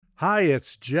Hi,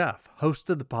 it's Jeff, host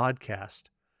of the podcast.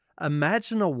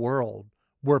 Imagine a world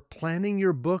where planning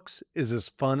your books is as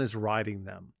fun as writing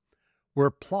them, where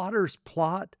plotters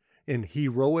plot in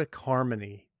heroic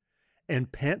harmony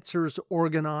and pantsers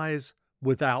organize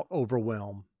without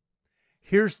overwhelm.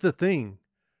 Here's the thing,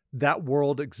 that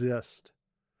world exists.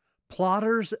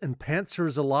 Plotters and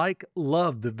pantsers alike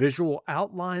love the visual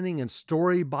outlining and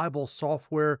story Bible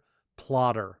software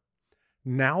Plottr,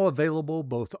 now available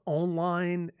both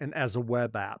online and as a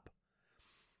web app.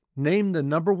 Named the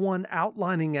 #1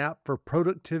 outlining app for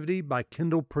productivity by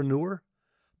Kindlepreneur,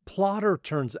 Plottr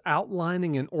turns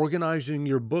outlining and organizing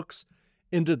your books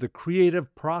into the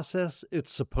creative process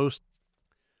it's supposed to.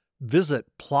 Visit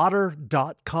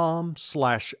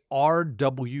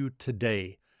plottr.com/RW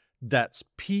today. That's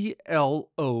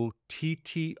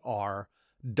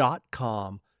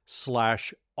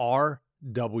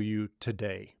PLOTTR.com/RW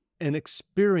today. And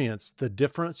experience the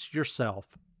difference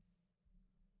yourself.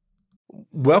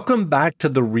 Welcome back to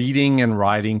the Reading and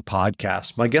Writing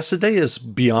Podcast. My guest today is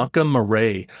Bianca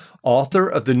Marais, author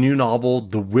of the new novel,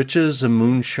 The Witches of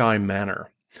Moonshine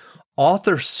Manor.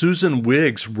 Author Susan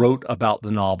Wiggs wrote about the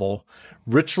novel,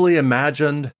 richly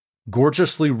imagined,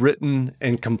 gorgeously written,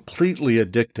 and completely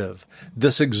addictive.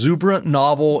 This exuberant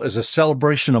novel is a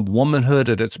celebration of womanhood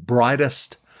at its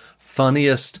brightest,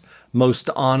 funniest, most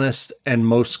honest, and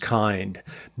most kind.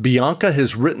 Bianca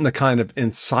has written the kind of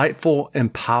insightful,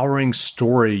 empowering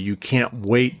story you can't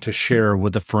wait to share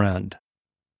with a friend.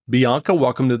 Bianca,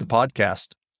 welcome to the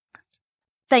podcast.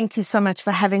 Thank you so much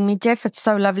for having me, Jeff. It's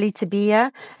so lovely to be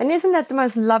here. And isn't that the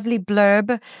most lovely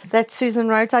blurb that Susan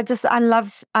wrote? I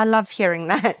love hearing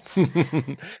that.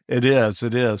 It is.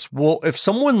 Well, if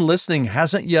someone listening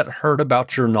hasn't yet heard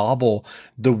about your novel,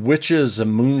 The Witches of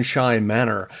Moonshine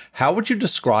Manor, how would you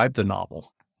describe the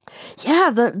novel?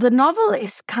 Yeah, the novel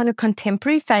is kind of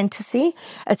contemporary fantasy.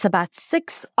 It's about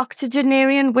 6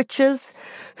 octogenarian witches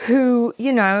who,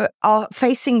 are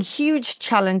facing huge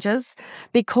challenges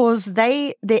because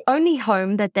their only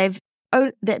home that they've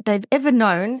ever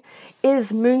known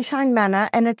is Moonshine Manor,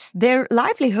 and it's their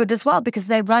livelihood as well because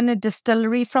they run a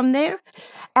distillery from there,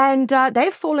 and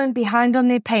they've fallen behind on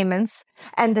their payments,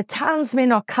 and the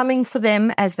townsmen are coming for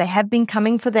them, as they have been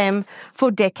coming for them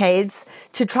for decades,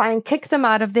 to try and kick them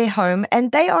out of their home,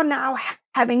 and they are now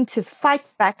having to fight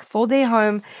back for their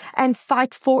home and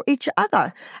fight for each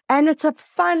other. And it's a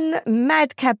fun,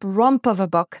 madcap romp of a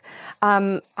book.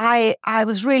 I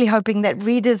was really hoping that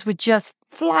readers would just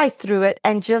fly through it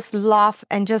and just laugh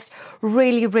and just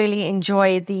really, really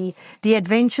enjoy the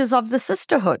adventures of the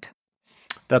sisterhood.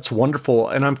 That's wonderful.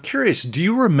 And I'm curious, do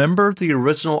you remember the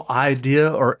original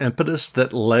idea or impetus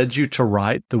that led you to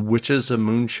write The Witches of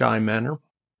Moonshine Manor?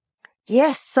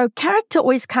 Yes, so character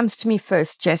always comes to me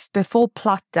first, Jeff, before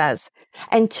plot does.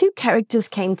 And 2 characters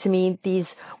came to me,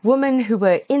 these women who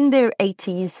were in their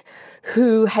 80s,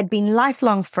 who had been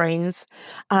lifelong friends.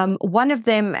 One of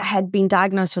them had been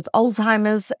diagnosed with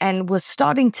Alzheimer's and was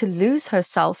starting to lose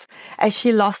herself as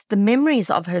she lost the memories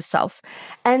of herself.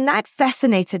 And that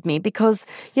fascinated me because,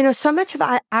 so much of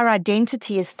our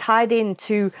identity is tied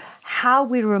into how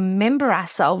we remember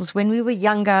ourselves when we were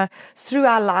younger through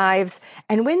our lives.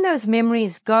 And when those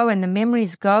memories go, and the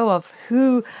memories go of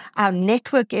who our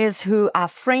network is, who our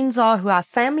friends are, who our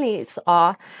families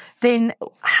are, then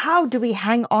how do we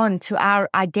hang on to our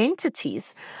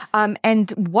identities?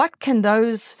 And what can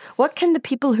the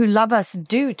people who love us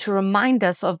do to remind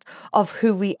us of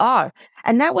who we are?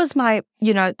 And that was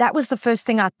that was the first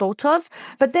thing I thought of.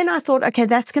 But then I thought, okay,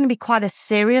 that's going to be quite a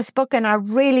serious book. And I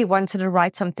really wanted to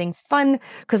write something fun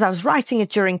because I was writing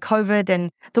it during COVID and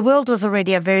the world was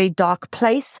already a very dark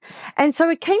place. And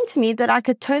so it came to me that I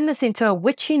could turn this into a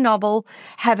witchy novel,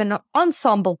 have an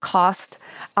ensemble cast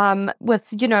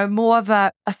with, more of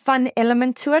a fun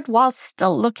element to it while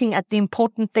still looking at the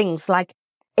important things like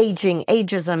aging,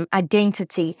 ageism,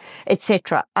 identity,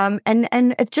 etc. And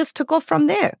it just took off from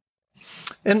there.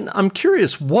 And I'm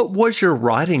curious, what was your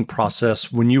writing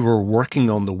process when you were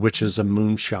working on The Witches of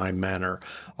Moonshine Manor?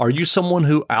 Are you someone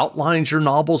who outlines your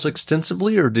novels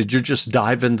extensively, or did you just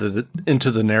dive into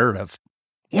the narrative?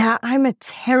 Yeah, I'm a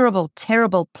terrible,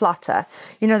 terrible plotter.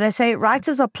 They say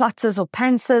writers are plotters or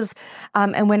pantsers.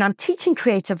 And when I'm teaching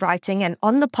creative writing and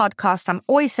on the podcast, I'm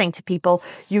always saying to people,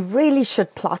 you really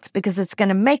should plot because it's going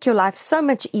to make your life so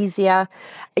much easier.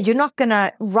 You're not going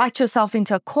to write yourself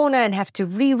into a corner and have to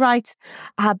rewrite.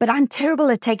 But I'm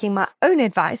terrible at taking my own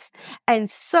advice.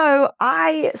 And so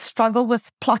I struggle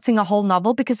with plotting a whole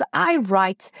novel because I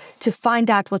write to find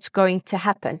out what's going to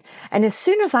happen. And as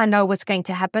soon as I know what's going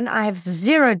to happen, I have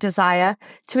zero desire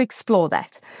to explore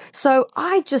that. So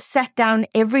I just sat down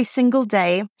every single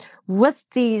day with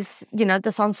these,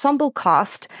 this ensemble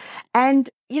cast. And,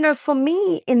 for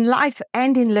me in life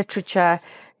and in literature,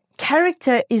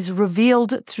 character is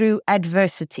revealed through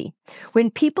adversity.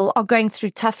 When people are going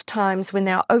through tough times, when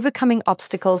they are overcoming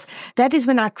obstacles, that is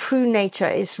when our true nature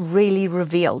is really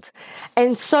revealed.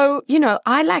 And so,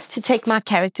 I like to take my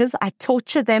characters, I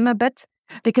torture them a bit,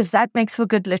 because that makes for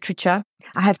good literature.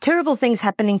 I have terrible things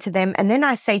happening to them. And then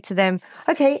I say to them,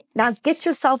 okay, now get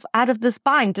yourself out of this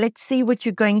bind. Let's see what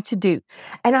you're going to do.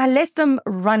 And I let them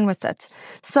run with it.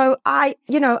 So I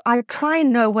try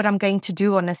and know what I'm going to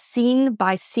do on a scene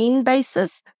by scene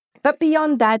basis. But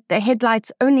beyond that, the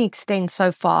headlights only extend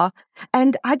so far.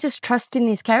 And I just trust in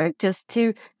these characters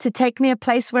to take me a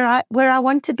place where I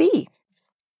want to be.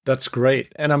 That's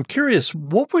great. And I'm curious,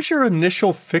 what was your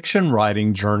initial fiction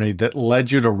writing journey that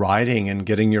led you to writing and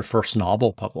getting your first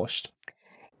novel published?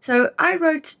 So I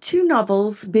wrote 2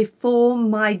 novels before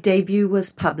my debut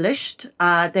was published.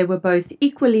 They were both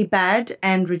equally bad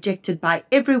and rejected by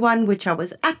everyone, which I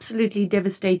was absolutely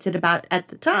devastated about at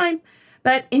the time.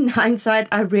 But in hindsight,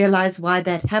 I realized why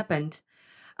that happened.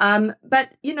 But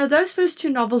those first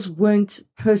 2 novels weren't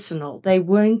personal. They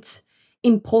weren't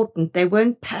important. They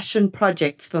weren't passion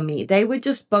projects for me. They were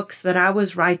just books that I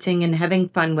was writing and having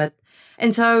fun with.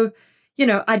 And so,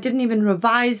 I didn't even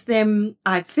revise them.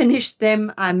 I finished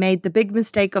them. I made the big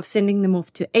mistake of sending them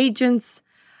off to agents.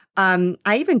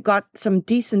 I even got some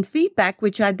decent feedback,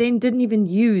 which I then didn't even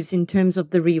use in terms of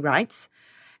the rewrites.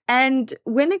 And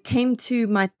when it came to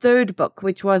my 3rd book,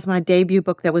 which was my debut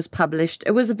book that was published,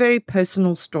 it was a very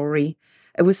personal story.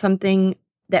 It was something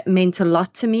that meant a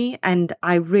lot to me, and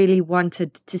I really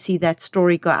wanted to see that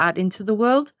story go out into the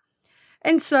world.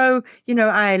 And so,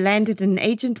 I landed an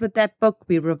agent with that book.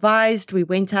 We revised, we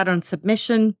went out on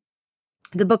submission.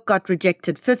 The book got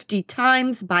rejected 50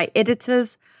 times by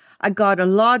editors. I got a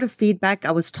lot of feedback.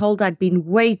 I was told I'd been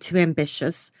way too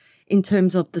ambitious in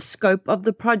terms of the scope of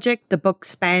the project. The book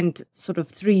spanned sort of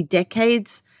 3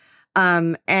 decades.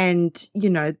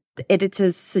 The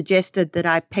editors suggested that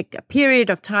I pick a period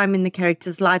of time in the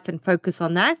character's life and focus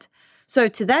on that. So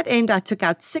to that end, I took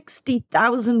out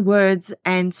 60,000 words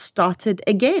and started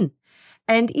again.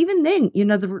 And even then,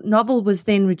 the novel was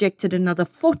then rejected another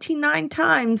 49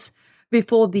 times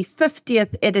before the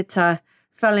 50th editor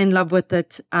fell in love with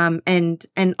it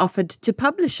and offered to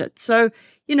publish it. So,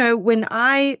 when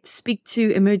I speak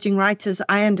to emerging writers,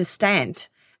 I understand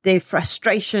their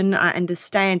frustration. I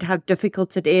understand how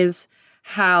difficult it is,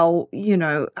 how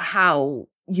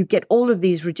you get all of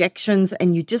these rejections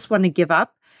and you just want to give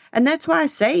up. And that's why I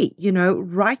say,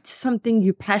 write something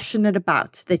you're passionate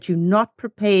about, that you're not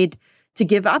prepared to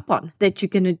give up on, that you're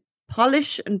going to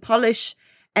polish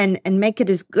and make it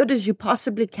as good as you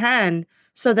possibly can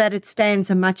so that it stands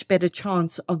a much better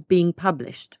chance of being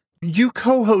published. You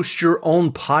co-host your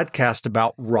own podcast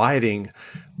about writing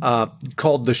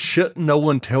called The Shit No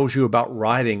One Tells You About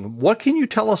Writing. What can you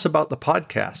tell us about the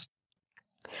podcast?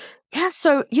 Yeah,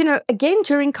 so, again,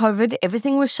 during COVID,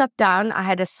 everything was shut down. I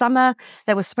had a summer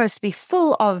that was supposed to be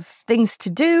full of things to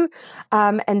do,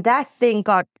 and that thing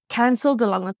got canceled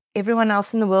along with everyone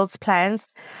else in the world's plans.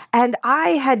 And I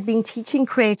had been teaching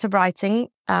creative writing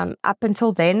up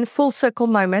until then, full circle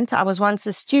moment. I was once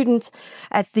a student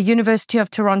at the University of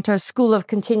Toronto School of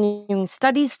Continuing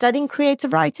Studies studying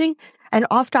creative writing. And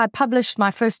after I published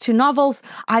my first 2 novels,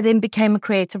 I then became a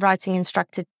creative writing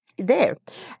instructor there.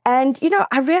 And,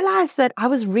 I realized that I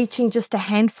was reaching just a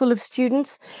handful of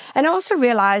students. And I also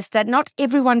realized that not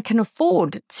everyone can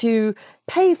afford to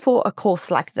pay for a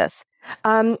course like this.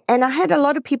 And I had a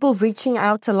lot of people reaching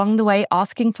out along the way,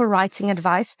 asking for writing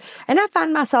advice. And I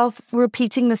found myself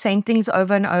repeating the same things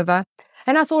over and over.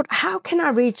 And I thought, how can I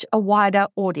reach a wider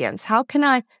audience? How can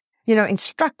I,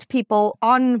 instruct people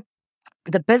on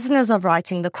the business of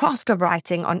writing, the craft of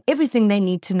writing, on everything they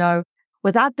need to know,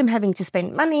 without them having to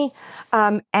spend money,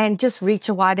 and just reach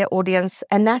a wider audience.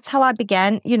 And that's how I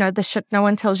began, The Shit No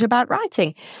One Tells You About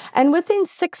Writing. And within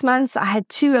 6 months, I had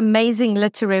 2 amazing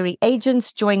literary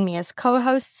agents join me as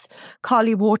co-hosts,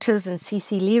 Carly Waters and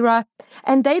Cece Lira.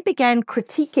 And they began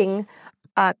critiquing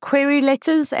query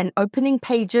letters and opening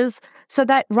pages so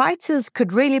that writers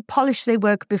could really polish their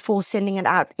work before sending it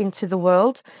out into the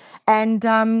world. And,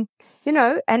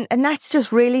 and that's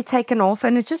just really taken off.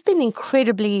 And it's just been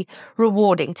incredibly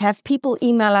rewarding to have people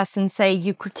email us and say,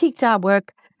 you critiqued our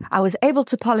work. I was able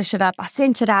to polish it up. I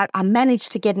sent it out. I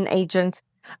managed to get an agent.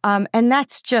 And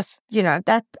that's just,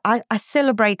 that I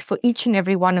celebrate for each and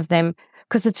every one of them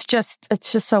because it's just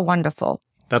so wonderful.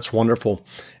 That's wonderful.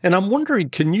 And I'm wondering,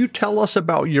 can you tell us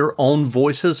about your own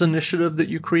Voices initiative that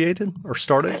you created or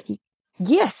started?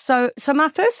 Yes. So my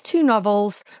first 2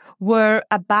 novels were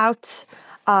about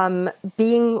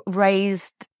being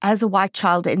raised as a white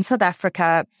child in South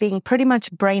Africa, being pretty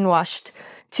much brainwashed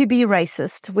to be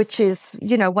racist, which is,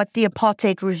 what the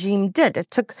apartheid regime did. It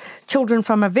took children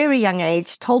from a very young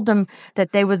age, told them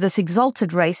that they were this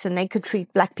exalted race and they could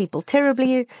treat black people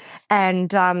terribly.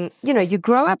 And, you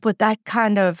grow up with that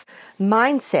kind of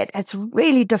mindset. It's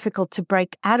really difficult to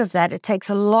break out of that. It takes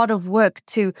a lot of work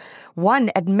to,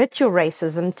 1, admit your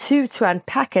racism, 2, to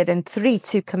unpack it, and 3,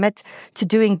 to commit to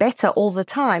doing better all the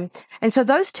time. And so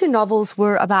those 2 novels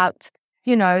were about,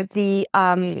 the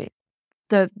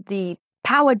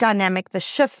power dynamic, the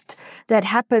shift that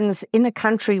happens in a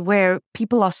country where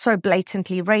people are so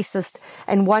blatantly racist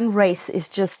and one race is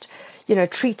just,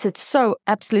 treated so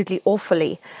absolutely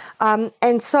awfully.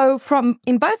 And so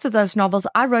in both of those novels,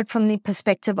 I wrote from the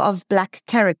perspective of black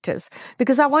characters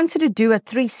because I wanted to do a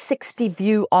 360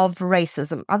 view of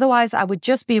racism. Otherwise, I would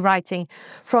just be writing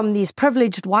from these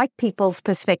privileged white people's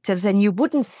perspectives and you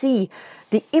wouldn't see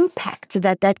the impact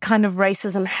that kind of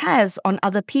racism has on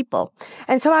other people.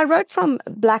 And so I wrote from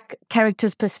black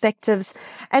characters' perspectives.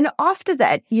 And after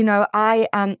that, I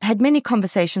had many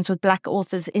conversations with black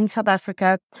authors in South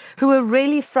Africa who were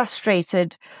really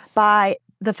frustrated by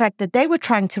the fact that they were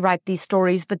trying to write these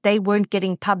stories, but they weren't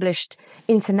getting published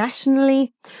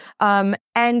internationally. And,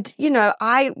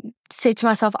 I said to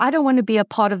myself, I don't want to be a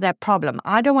part of that problem.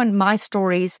 I don't want my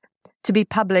stories to be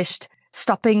published,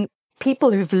 stopping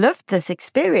people who've lived this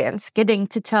experience getting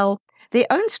to tell their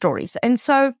own stories. And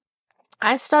so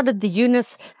I started the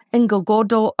Eunice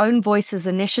Ngolgodo Own Voices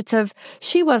Initiative.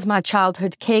 She was my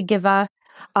childhood caregiver.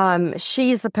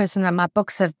 She is the person that my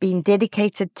books have been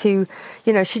dedicated to.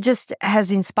 She just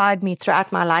has inspired me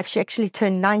throughout my life. She actually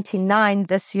turned 99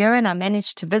 this year, and I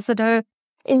managed to visit her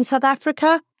in South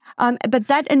Africa. But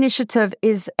that initiative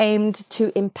is aimed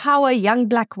to empower young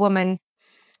black women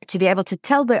to be able to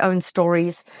tell their own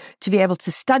stories, to be able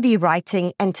to study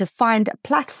writing, and to find a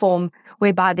platform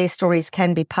whereby their stories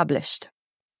can be published.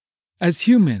 As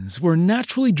humans, we're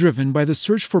naturally driven by the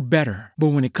search for better.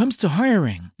 But when it comes to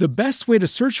hiring, the best way to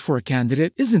search for a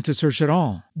candidate isn't to search at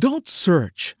all. Don't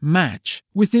search, match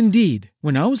with Indeed.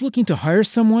 When I was looking to hire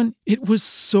someone, it was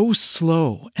so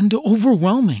slow and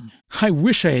overwhelming. I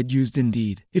wish I had used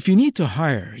Indeed. If you need to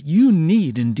hire, you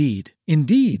need Indeed.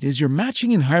 Indeed is your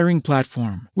matching and hiring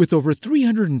platform with over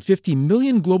 350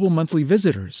 million global monthly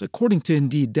visitors, according to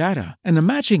Indeed data, and a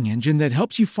matching engine that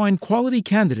helps you find quality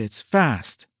candidates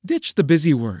fast. Ditch the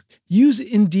busy work. Use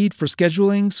Indeed for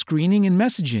scheduling, screening, and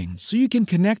messaging so you can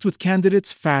connect with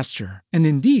candidates faster. And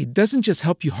Indeed doesn't just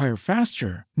help you hire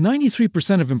faster.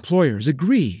 93% of employers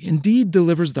agree Indeed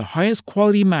delivers the highest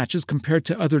quality matches compared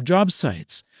to other job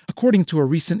sites, according to a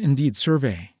recent Indeed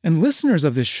survey. And listeners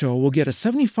of this show will get a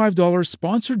 $75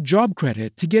 sponsored job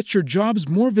credit to get your jobs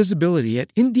more visibility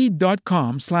at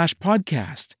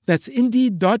Indeed.com/podcast. That's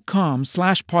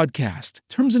Indeed.com/podcast.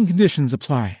 Terms and conditions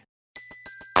apply.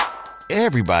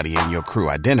 Everybody in your crew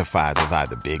identifies as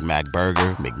either Big Mac Burger,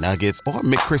 McNuggets, or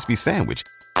McCrispy Sandwich.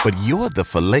 But you're the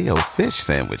Filet-O-Fish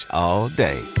Sandwich all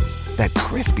day. That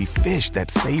crispy fish, that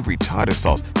savory tartar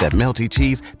sauce, that melty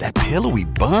cheese, that pillowy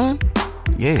bun.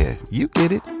 Yeah, you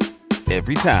get it.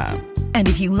 Every time. And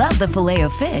if you love the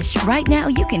Filet-O-Fish, right now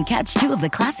you can catch 2 of the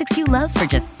classics you love for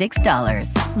just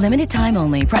 $6. Limited time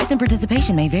only. Price and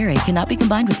participation may vary. Cannot be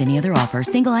combined with any other offer.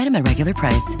 Single item at regular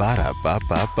price.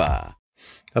 Ba-da-ba-ba-ba.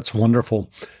 That's wonderful.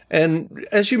 And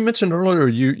as you mentioned earlier,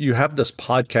 you have this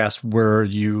podcast where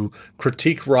you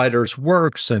critique writers'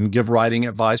 works and give writing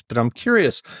advice. But I'm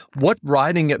curious, what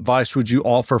writing advice would you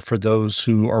offer for those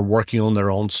who are working on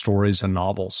their own stories and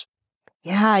novels?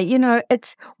 Yeah,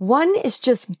 one is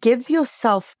just give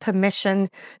yourself permission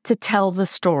to tell the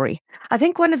story. I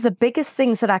think one of the biggest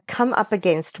things that I come up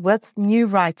against with new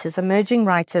writers, emerging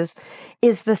writers,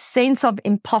 is the sense of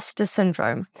imposter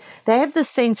syndrome. They have the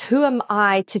sense, who am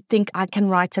I to think I can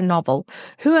write a novel?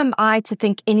 Who am I to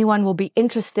think anyone will be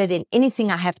interested in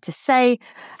anything I have to say?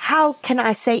 How can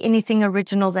I say anything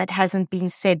original that hasn't been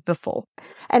said before?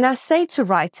 And I say to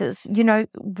writers,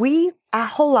 our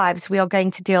whole lives, we are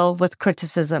going to deal with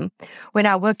criticism. When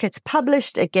our work gets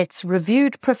published, it gets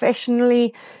reviewed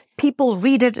professionally. People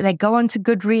read it, they go on to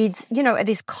Goodreads. It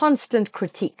is constant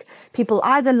critique. People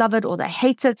either love it or they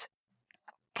hate it.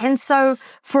 And so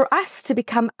for us to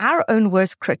become our own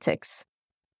worst critics,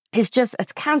 it's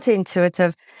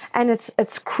counterintuitive and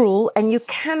it's cruel, and you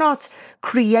cannot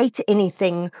create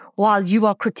anything while you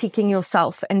are critiquing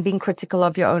yourself and being critical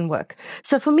of your own work.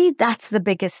 So for me, that's the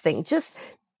biggest thing. Just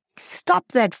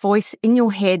stop that voice in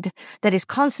your head that is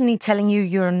constantly telling you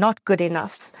you're not good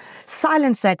enough.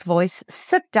 Silence that voice,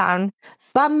 sit down,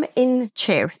 bum in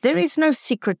chair. There is no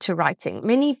secret to writing.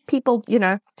 Many people,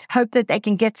 hope that they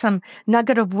can get some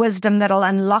nugget of wisdom that'll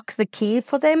unlock the key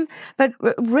for them. But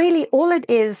really all it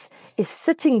is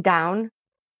sitting down,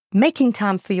 making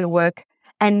time for your work,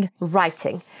 and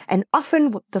writing. And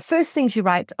often the first things you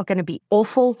write are going to be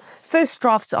awful. First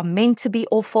drafts are meant to be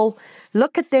awful.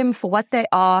 Look at them for what they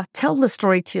are, tell the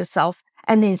story to yourself,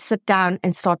 and then sit down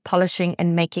and start polishing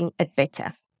and making it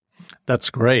better.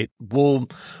 That's great. Well,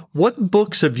 what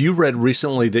books have you read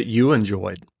recently that you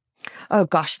enjoyed? Oh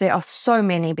gosh, there are so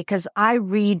many because I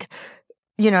read,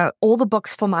 all the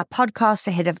books for my podcast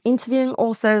ahead of interviewing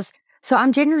authors. So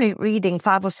I'm generally reading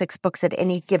 5 or 6 books at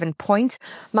any given point.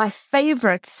 My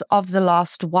favorites of the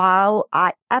last while,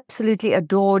 I absolutely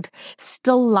adored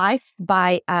Still Life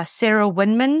by Sarah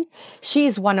Winman. She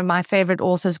is one of my favorite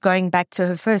authors, going back to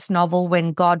her first novel,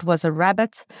 When God Was a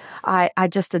Rabbit. I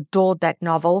just adored that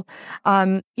novel.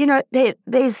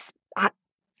 There's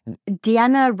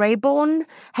Deanna Raybourn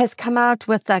has come out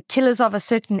with Killers of a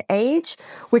Certain Age,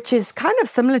 which is kind of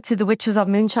similar to The Witches of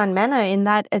Moonshine Manor in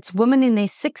that it's women in their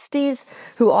 60s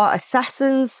who are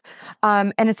assassins,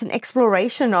 and it's an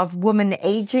exploration of women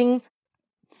aging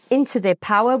into their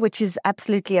power, which is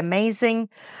absolutely amazing.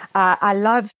 I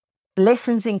love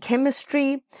Lessons in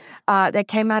Chemistry that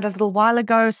came out a little while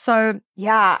ago. So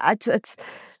yeah, it's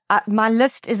my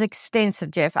list is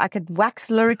extensive, Jeff. I could wax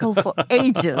lyrical for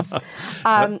ages.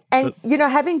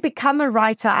 Having become a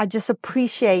writer, I just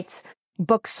appreciate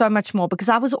books so much more because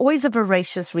I was always a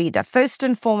voracious reader. First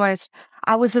and foremost,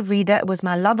 I was a reader. It was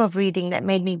my love of reading that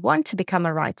made me want to become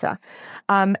a writer.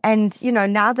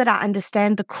 Now that I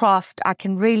understand the craft, I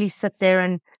can really sit there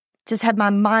and just have my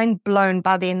mind blown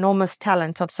by the enormous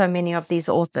talent of so many of these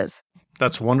authors.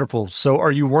 That's wonderful. So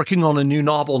are you working on a new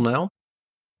novel now?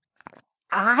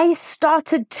 I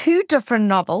started 2 different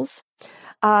novels,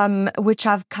 which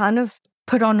I've kind of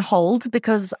put on hold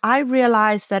because I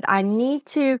realized that I need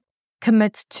to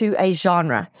commit to a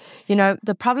genre.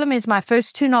 The problem is my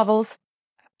first 2 novels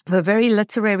were very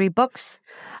literary books.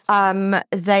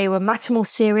 They were much more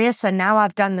serious, and now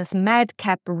I've done this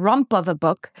madcap romp of a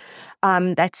book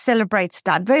that celebrates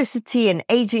diversity and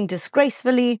aging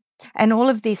disgracefully and all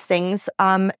of these things.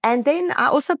 And then I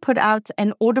also put out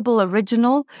an Audible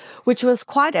original, which was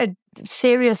quite a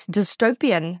serious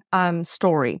dystopian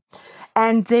story.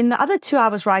 And then the other 2 I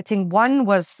was writing, one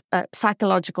was a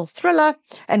psychological thriller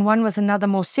and one was another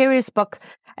more serious book.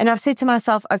 And I've said to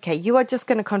myself, okay, you are just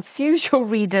going to confuse your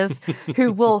readers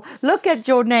who will look at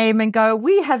your name and go,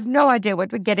 we have no idea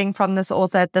what we're getting from this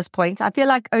author at this point. I feel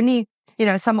like only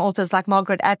some authors like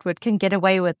Margaret Atwood can get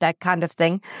away with that kind of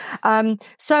thing.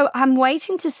 So I'm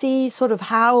waiting to see sort of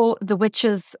how The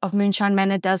Witches of Moonshine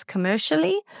Manor does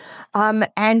commercially.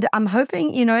 And I'm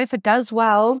hoping, if it does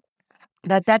well,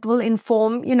 that will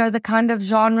inform, the kind of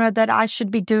genre that I should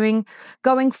be doing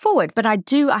going forward. But I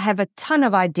have a ton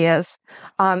of ideas,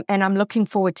 and I'm looking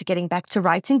forward to getting back to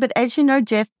writing. But as you know,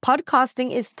 Jeff, podcasting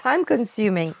is time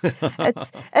consuming.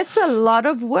 It's a lot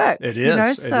of work. It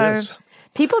is. It is.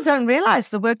 People don't realize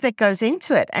the work that goes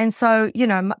into it. And so,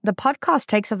 the podcast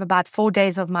takes up about 4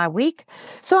 days of my week.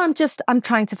 So I'm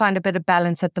trying to find a bit of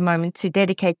balance at the moment to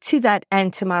dedicate to that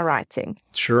and to my writing.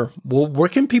 Sure. Well, where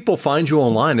can people find you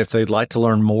online if they'd like to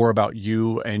learn more about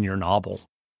you and your novel?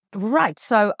 Right.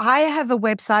 So I have a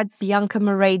website,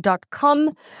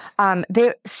 biancamarais.com.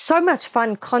 There's so much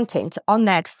fun content on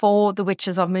that for The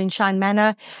Witches of Moonshine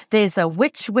Manor. There's a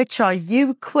which are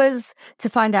you quiz to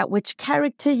find out which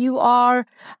character you are.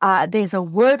 There's a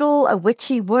Wordle, a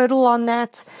witchy Wordle on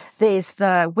that. There's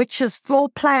the witches' floor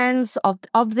plans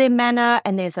of their manor,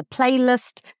 and there's a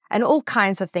playlist and all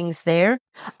kinds of things there.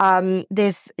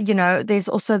 There's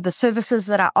also the services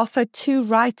that I offer to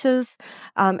writers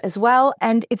as well.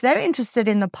 And if they're interested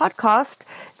in the podcast,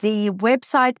 the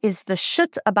website is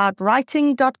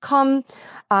theshitAboutWriting.com.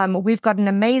 We've got an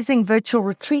amazing virtual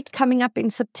retreat coming up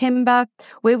in September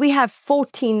where we have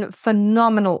 14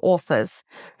 phenomenal authors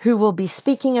who will be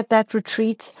speaking at that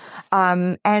retreat.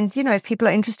 And, if people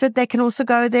are interested, they can also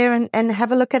go there and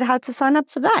have a look at how to sign up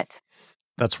for that.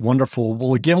 That's wonderful.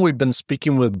 Well, again, we've been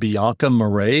speaking with Bianca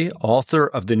Marais, author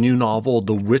of the new novel,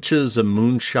 The Witches of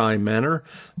Moonshine Manor.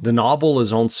 The novel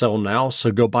is on sale now,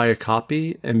 so go buy a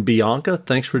copy. And Bianca,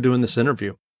 thanks for doing this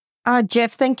interview.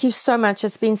 Jeff, thank you so much.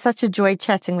 It's been such a joy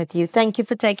chatting with you. Thank you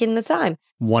for taking the time.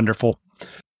 Wonderful.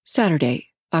 Saturday,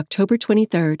 October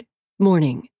 23rd,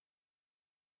 morning.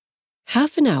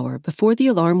 Half an hour before the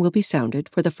alarm will be sounded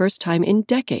for the first time in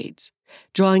decades,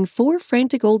 drawing 4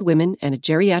 frantic old women and a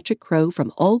geriatric crow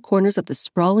from all corners of the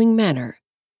sprawling manor,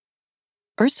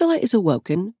 Ursula is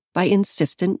awoken by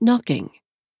insistent knocking.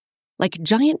 like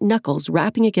giant knuckles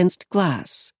rapping against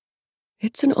glass.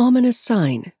 It's an ominous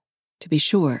sign, to be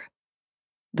sure.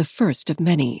 The first of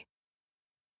many.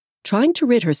 Trying to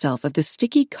rid herself of the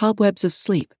sticky cobwebs of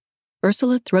sleep,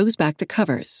 Ursula throws back the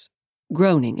covers,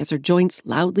 groaning as her joints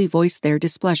loudly voice their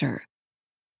displeasure.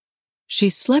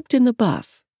 She slept in the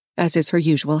buff, as is her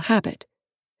usual habit,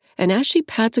 and as she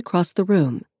pads across the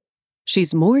room,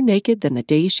 she's more naked than the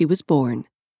day she was born,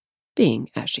 being,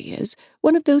 as she is,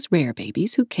 one of those rare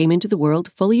babies who came into the world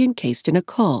fully encased in a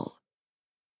caul.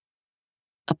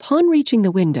 Upon reaching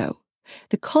the window,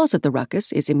 the cause of the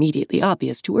ruckus is immediately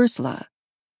obvious to Ursula.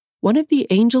 One of the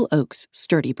angel oak's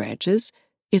sturdy branches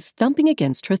is thumping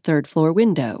against her third-floor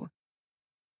window.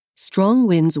 Strong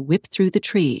winds whip through the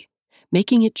tree,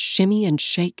 making it shimmy and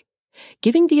shake,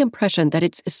 giving the impression that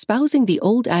it's espousing the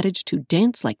old adage to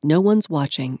dance like no one's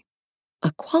watching,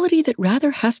 a quality that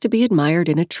rather has to be admired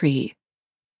in a tree.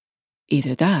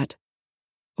 Either that,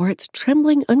 or it's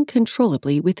trembling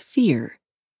uncontrollably with fear.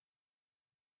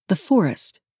 The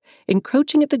forest,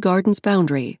 encroaching at the garden's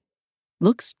boundary,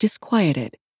 looks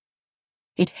disquieted.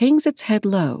 It hangs its head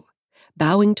low,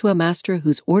 bowing to a master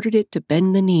who's ordered it to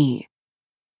bend the knee.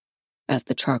 As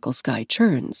the charcoal sky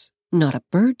churns, not a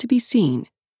bird to be seen,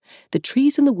 the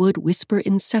trees in the wood whisper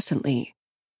incessantly.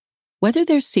 Whether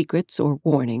they're secrets or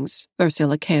warnings,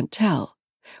 Ursula can't tell,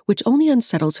 which only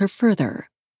unsettles her further.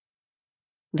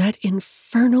 That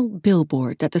infernal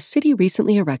billboard that the city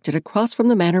recently erected across from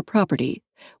the manor property,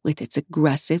 with its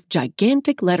aggressive,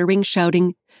 gigantic lettering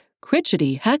shouting,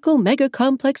 "Critchety Hackle Mega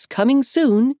Complex coming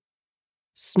soon,"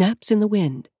 snaps in the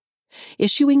wind,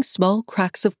 issuing small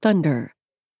cracks of thunder.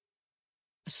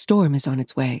 A storm is on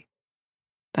its way.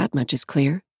 That much is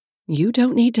clear. You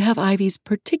don't need to have Ivy's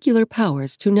particular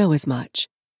powers to know as much.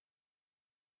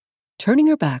 Turning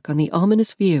her back on the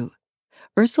ominous view,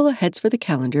 Ursula heads for the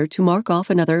calendar to mark off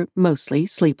another mostly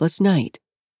sleepless night.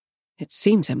 It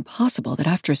seems impossible that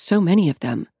after so many of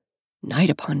them, night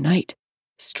upon night,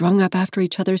 strung up after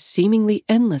each other seemingly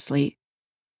endlessly,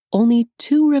 only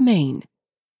 2 remain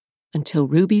until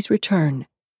Ruby's return,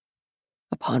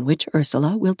 upon which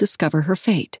Ursula will discover her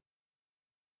fate.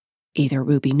 Either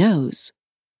Ruby knows,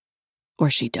 or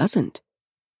she doesn't.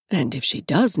 And if she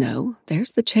does know,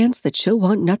 there's the chance that she'll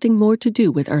want nothing more to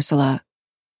do with Ursula.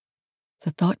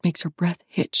 The thought makes her breath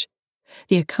hitch,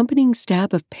 the accompanying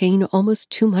stab of pain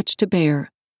almost too much to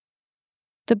bear.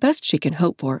 The best she can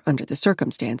hope for under the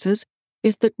circumstances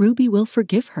is that Ruby will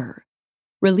forgive her,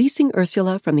 releasing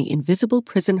Ursula from the invisible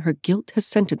prison her guilt has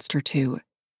sentenced her to.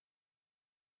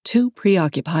 Too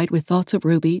preoccupied with thoughts of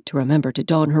Ruby to remember to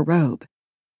don her robe,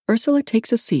 Ursula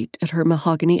takes a seat at her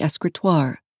mahogany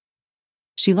escritoire.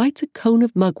 She lights a cone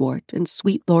of mugwort and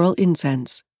sweet laurel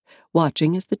incense,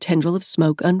 watching as the tendril of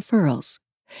smoke unfurls,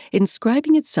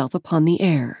 inscribing itself upon the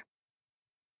air.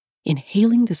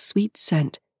 Inhaling the sweet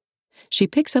scent, she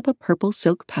picks up a purple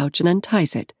silk pouch and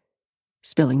unties it,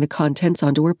 spilling the contents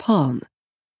onto her palm.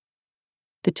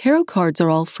 The tarot cards are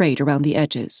all frayed around the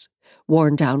edges,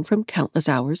 worn down from countless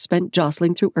hours spent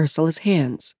jostling through Ursula's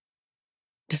hands.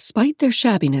 Despite their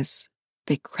shabbiness,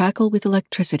 they crackle with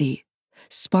electricity,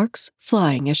 sparks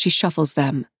flying as she shuffles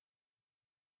them.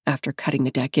 After cutting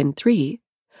the deck in 3,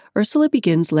 Ursula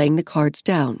begins laying the cards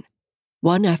down,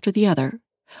 one after the other,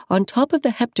 on top of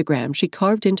the heptagram she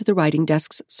carved into the writing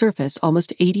desk's surface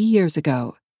almost 80 years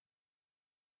ago.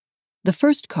 The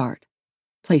first card,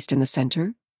 placed in the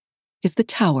center, is the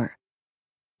Tower.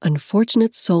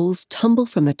 Unfortunate souls tumble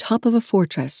from the top of a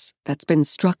fortress that's been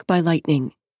struck by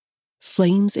lightning,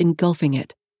 flames engulfing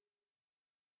it.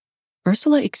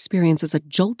 Ursula experiences a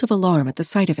jolt of alarm at the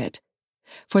sight of it,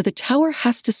 for the tower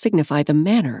has to signify the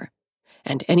manor,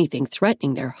 and anything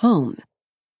threatening their home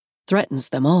threatens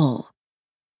them all.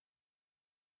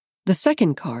 The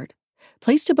second card,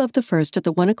 placed above the first at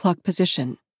the 1 o'clock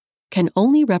position, can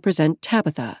only represent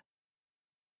Tabitha.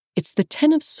 It's the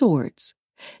 10 of Swords,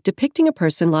 depicting a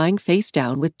person lying face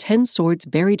down with 10 swords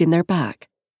buried in their back.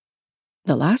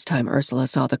 The last time Ursula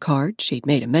saw the card, she'd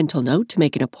made a mental note to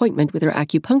make an appointment with her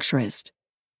acupuncturist.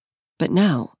 But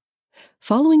now,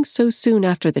 following so soon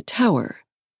after the Tower,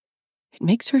 it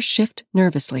makes her shift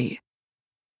nervously.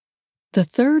 The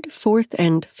 3rd, 4th,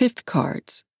 and 5th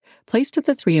cards, placed at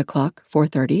the 3 o'clock,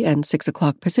 4:30, and 6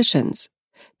 o'clock positions,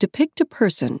 depict a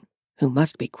person, who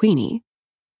must be Queenie,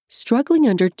 struggling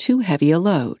under too heavy a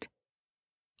load.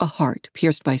 A heart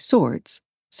pierced by swords,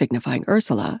 signifying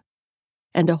Ursula,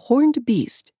 and a horned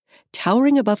beast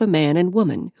towering above a man and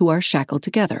woman who are shackled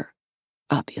together,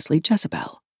 obviously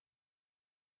Jezebel.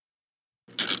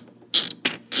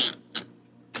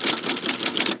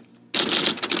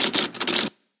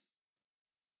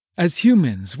 As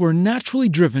humans, we're naturally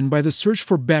driven by the search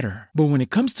for better. But when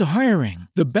it comes to hiring,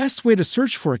 the best way to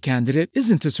search for a candidate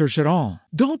isn't to search at all.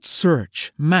 Don't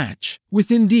search, match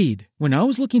with Indeed. When I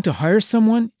was looking to hire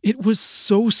someone, it was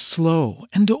so slow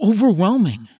and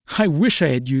overwhelming. I wish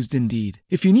I had used Indeed.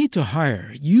 If you need to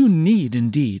hire, you need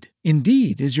Indeed.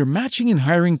 Indeed is your matching and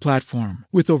hiring platform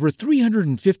with over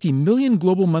 350 million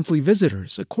global monthly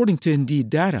visitors, according to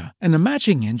Indeed data, and a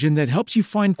matching engine that helps you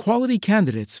find quality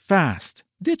candidates fast.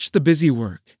 Ditch the busy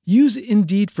work. Use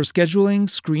Indeed for scheduling,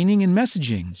 screening, and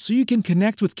messaging so you can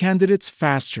connect with candidates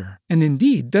faster. And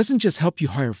Indeed doesn't just help you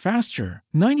hire faster.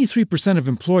 93% of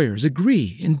employers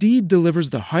agree Indeed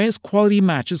delivers the highest quality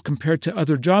matches compared to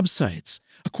other job sites,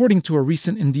 according to a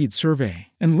recent Indeed survey.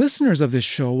 And listeners of this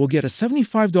show will get a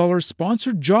 $75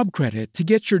 sponsored job credit to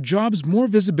get your jobs more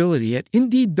visibility at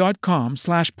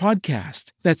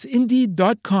Indeed.com/podcast. That's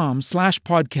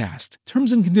Indeed.com/podcast.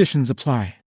 Terms and conditions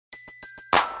apply.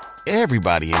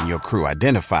 Everybody in your crew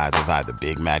identifies as either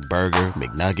Big Mac Burger,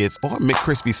 McNuggets, or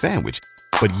McCrispy Sandwich.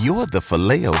 But you're the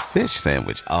Filet-O-Fish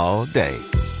Sandwich all day.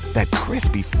 That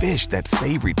crispy fish, that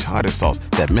savory tartar sauce,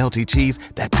 that melty cheese,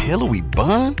 that pillowy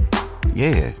bun.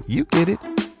 Yeah, you get it.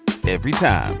 Every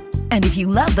time. And if you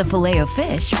love the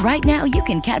Filet-O-Fish, right now you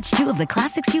can catch two of the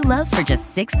classics you love for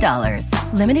just $6.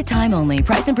 Limited time only.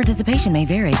 Price and participation may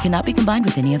vary. Cannot be combined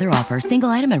with any other offer. Single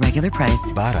item at regular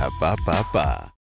price. Ba-da-ba-ba-ba.